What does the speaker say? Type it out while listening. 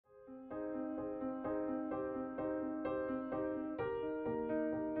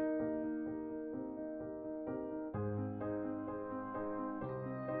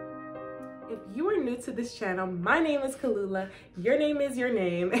you're new to this channel, my name is Kalula, your name is your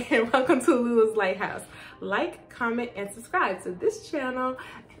name, and welcome to Lula's Lighthouse. Like, comment, and subscribe to this channel,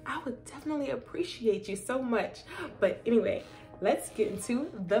 and I would definitely appreciate you so much. But anyway, let's get into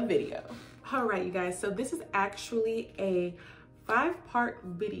the video. All right, you guys, so this is actually a 5-part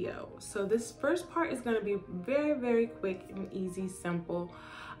video. So this first part is going to be very quick and easy, simple.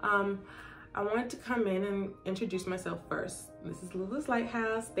 I wanted to come in and introduce myself first. This is Lula's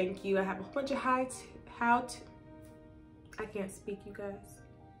Lighthouse. Thank you. I have a whole bunch of I can't speak, you guys.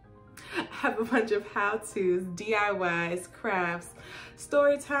 I have a bunch of how-tos, DIYs, crafts,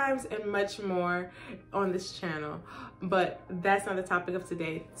 story times, and much more on this channel. But that's not the topic of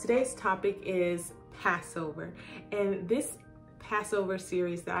today. Today's topic is Passover. And this Passover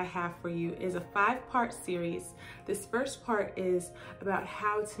series that I have for you is a 5-part series. This first part is about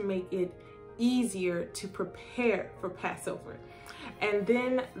how to make it easier to prepare for Passover. And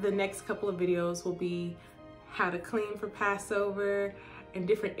then the next couple of videos will be how to clean for Passover and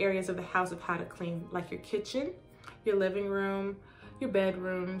different areas of the house of how to clean, like your kitchen, your living room, your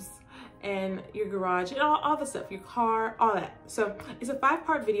bedrooms, and your garage, and all the stuff, your car, all that. So it's a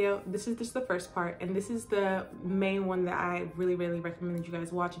 5-part video. This is just the first part, and this is the main one that I really recommend that you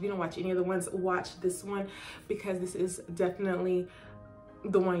guys watch. If you don't watch any of the ones, watch this one, because this is definitely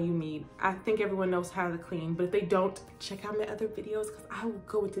the one you need. I think everyone knows how to clean, but if they don't, check out my other videos, because I will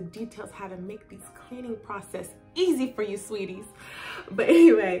go into details how to make these cleaning process easy for you, sweeties. But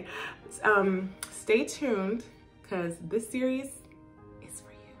anyway, stay tuned, because this series is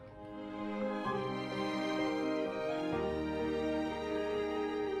for you.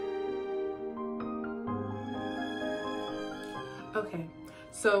 Okay,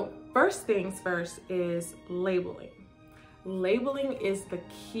 so first things first is labeling. Labeling is the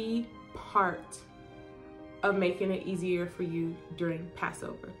key part of making it easier for you during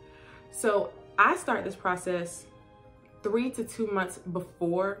Passover. So I start this process 3 to 2 months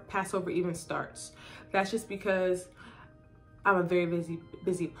before Passover even starts. That's just because I'm a very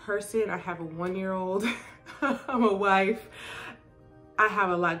busy person. I have a 1-year-old, I'm a wife, I have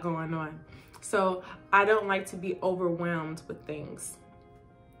a lot going on. So I don't like to be overwhelmed with things.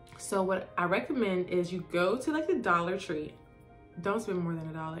 So what I recommend is you go to like the Dollar Tree. Don't spend more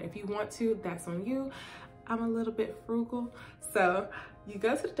than $1. If you want to, that's on you. I'm a little bit frugal. So you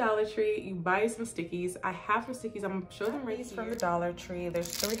go to the Dollar Tree, you buy some stickies. I have some stickies, I'm gonna show them right here. From the Dollar Tree, there's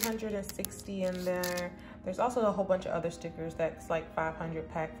 360 in there. There's also a whole bunch of other stickers that's like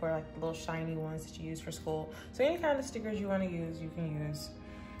 500 pack for like the little shiny ones that you use for school. So any kind of stickers you wanna use, you can use.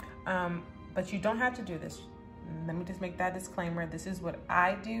 But you don't have to do this. Let me just make that disclaimer. This is what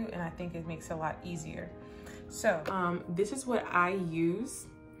I do, and I think it makes it a lot easier. So this is what I use,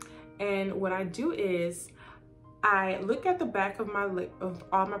 and what I do is I look at the back of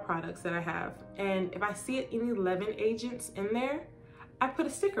all my products that I have, and if I see any leaven agents in there, I put a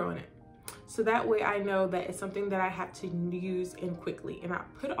sticker on it. So that way I know that it's something that I have to use in quickly, and I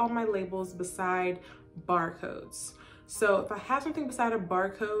put all my labels beside barcodes. So if I have something beside a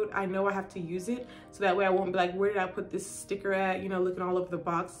barcode, I know I have to use it. So that way I won't be like, where did I put this sticker at? You know, looking all over the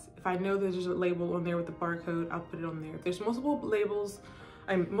box. If I know there's a label on there with the barcode, I'll put it on there. If there's multiple labels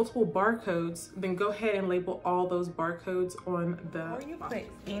and multiple barcodes, then go ahead and label all those barcodes on the box. Before you put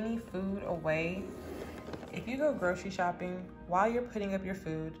any food away, if you go grocery shopping, while you're putting up your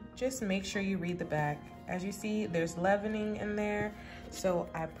food, just make sure you read the back. As you see, there's leavening in there. So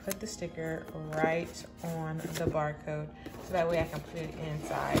I put the sticker right on the barcode, so that way I can put it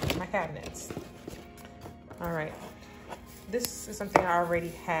inside my cabinets. All right, this is something I already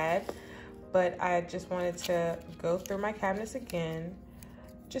had, but I just wanted to go through my cabinets again,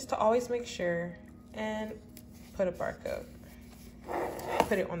 just to always make sure and put a barcode.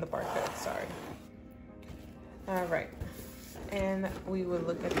 Put it on the barcode, sorry. All right, and we will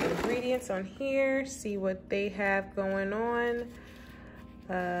look at the ingredients on here, see what they have going on.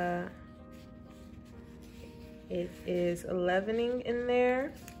 It is leavening in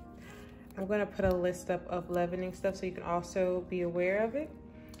there. I'm going to put a list up of leavening stuff so you can also be aware of it.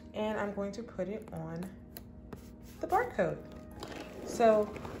 And I'm going to put it on the barcode. So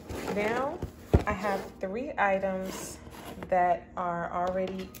now I have 3 items that are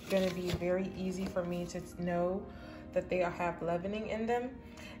already going to be very easy for me to know that they have leavening in them.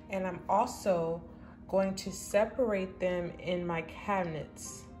 And I'm also going to separate them in my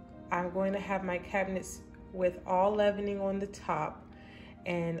cabinets. I'm going to have my cabinets with all leavening on the top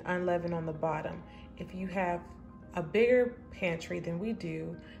and unleavened on the bottom. If you have a bigger pantry than we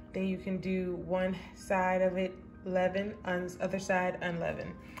do, then you can do one side of it leavened, other side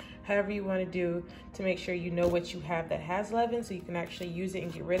unleavened. however you want to do to make sure you know what you have that has leaven so you can actually use it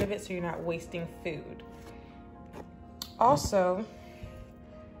and get rid of it so you're not wasting food. Also,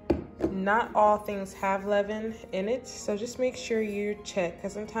 not all things have leaven in it, so just make sure you check,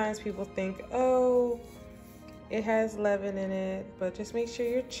 because sometimes people think, oh, it has leaven in it, but just make sure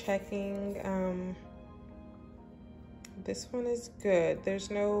you're checking. This one is good.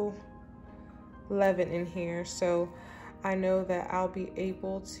 There's no leaven in here, so I know that I'll be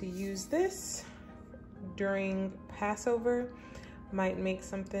able to use this during Passover. Might make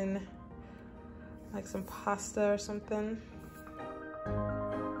something like some pasta or something.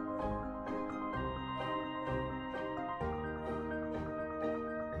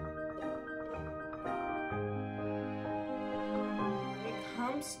 When it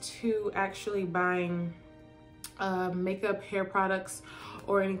comes to actually buying makeup, hair products,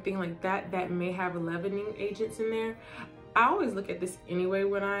 or anything like that that may have leavening agents in there, I always look at this anyway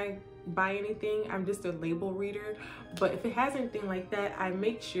when I buy anything. I'm just a label reader, but if it has anything like that, I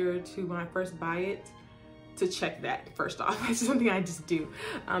make sure to, when I first buy it, to check that first off. That's something I just do.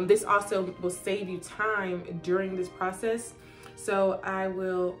 This also will save you time during this process, so I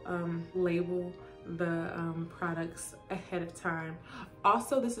will label the products ahead of time.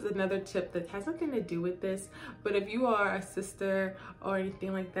 Also, this is another tip that has nothing to do with this, but if you are a sister or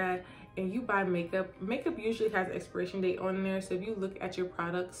anything like that and you buy makeup usually has an expiration date on there. So if you look at your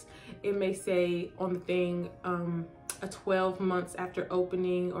products, it may say on the thing a 12 months after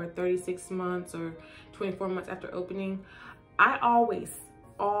opening, or 36 months, or 24 months after opening. I always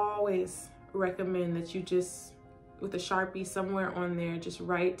recommend that you just, with a Sharpie somewhere on there, just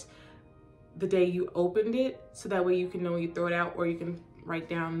write the day you opened it, so that way you can know when you throw it out, or you can write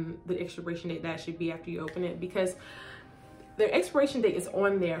down the expiration date that should be after you open it, because their expiration date is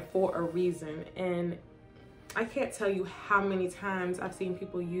on there for a reason. And I can't tell you how many times I've seen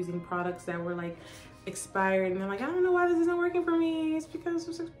people using products that were like expired, and they're like, I don't know why this isn't working for me. It's because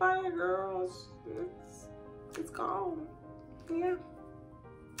it's expired, girls. It's gone. Yeah,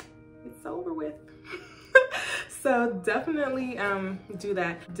 it's over with. So definitely do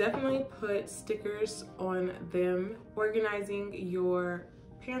that. Definitely put stickers on them. Organizing your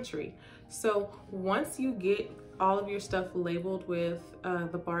pantry. So once you get all of your stuff labeled with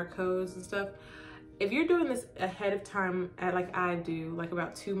the barcodes and stuff, if you're doing this ahead of time, like I do, like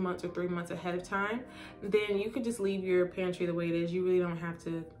about 2 months or 3 months ahead of time, then you can just leave your pantry the way it is. You really don't have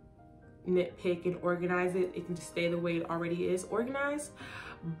to nitpick and organize it. It can just stay the way it already is organized.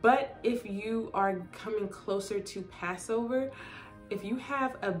 But if you are coming closer to Passover, if you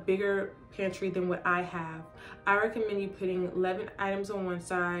have a bigger pantry than what I have, I recommend you putting leavened items on one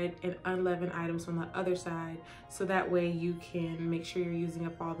side and unleavened items on the other side, so that way you can make sure you're using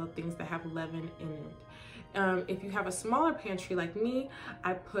up all the things that have leaven in it. If you have a smaller pantry like me,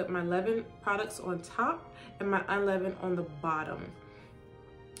 I put my leavened products on top and my unleavened on the bottom.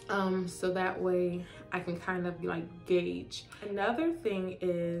 So that way I can kind of like gauge. Another thing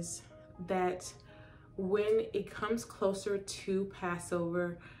is that when it comes closer to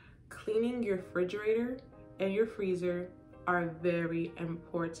Passover, cleaning your refrigerator and your freezer are very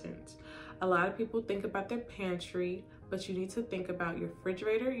important. A lot of people think about their pantry, but you need to think about your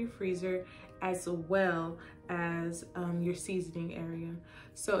refrigerator, your freezer, as well as your seasoning area.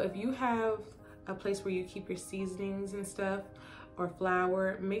 So if you have a place where you keep your seasonings and stuff, or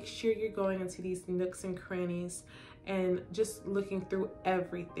flour, make sure you're going into these nooks and crannies and just looking through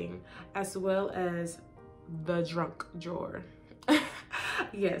everything, as well as the junk drawer.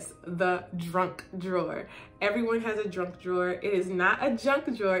 Yes, the junk drawer. Everyone has a junk drawer. It is not a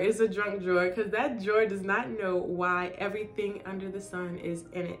junk drawer, it's a junk drawer, because that drawer does not know why everything under the sun is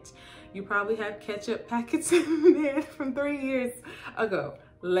in it. You probably have ketchup packets in there from 3 years ago.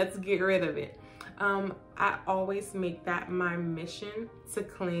 Let's get rid of it. I always make that my mission to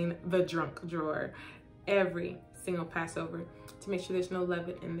clean the junk drawer every single Passover, to make sure there's no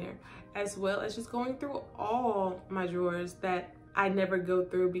leaven in there, as well as just going through all my drawers that I never go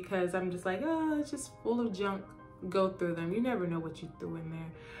through because I'm just like, oh, it's just full of junk. Go through them. You never know what you threw in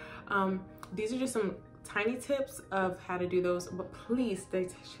there. These are just some tiny tips of how to do those, but please stay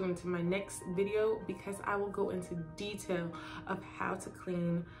tuned to my next video, because I will go into detail of how to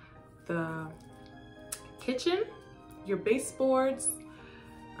clean the kitchen, your baseboards,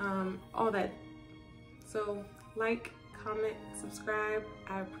 all that. So like, comment, subscribe.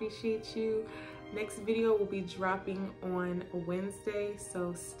 I appreciate you. Next video will be dropping on Wednesday,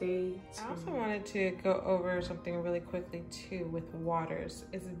 so stay tuned. I also wanted to go over something really quickly too with waters.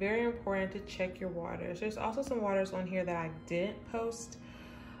 It's very important to check your waters. There's also some waters on here that I didn't post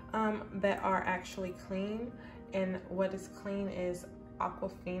that are actually clean, and what is clean is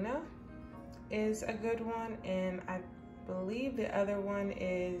Aquafina is a good one, and I believe the other one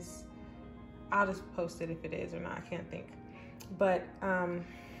is, I'll just post it if it is or not, I can't think. But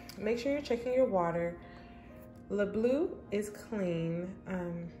make sure you're checking your water. Le Bleu is clean.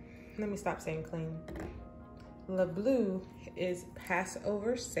 Let me stop saying clean. Le Bleu is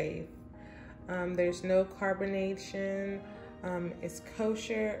Passover safe. There's no carbonation. It's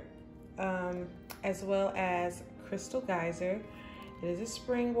kosher, as well as Crystal Geyser. It is a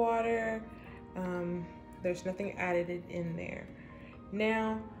spring water. There's nothing added in there.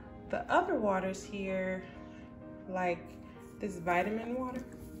 Now, the other waters here, like this vitamin water,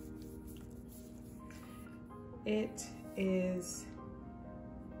 it is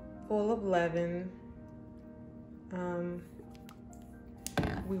full of leaven.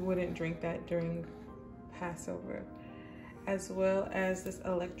 We wouldn't drink that during Passover. As well as this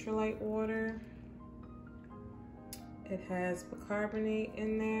electrolyte water. It has bicarbonate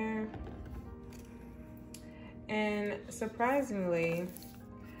in there. And surprisingly,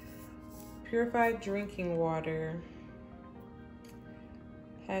 purified drinking water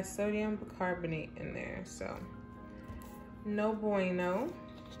has sodium bicarbonate in there. So, no bueno.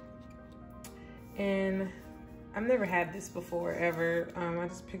 And I've never had this before ever. I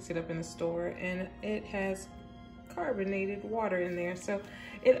just picked it up in the store, and it has carbonated water in there. So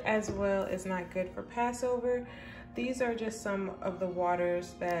it as well is not good for Passover. These are just some of the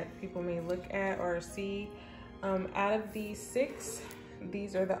waters that people may look at or see. Out of these 6,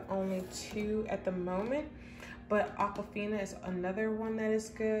 these are the only 2 at the moment. But Aquafina is another one that is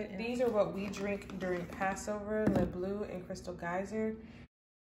good. These are what we drink during Passover, Le Bleu and Crystal Geyser.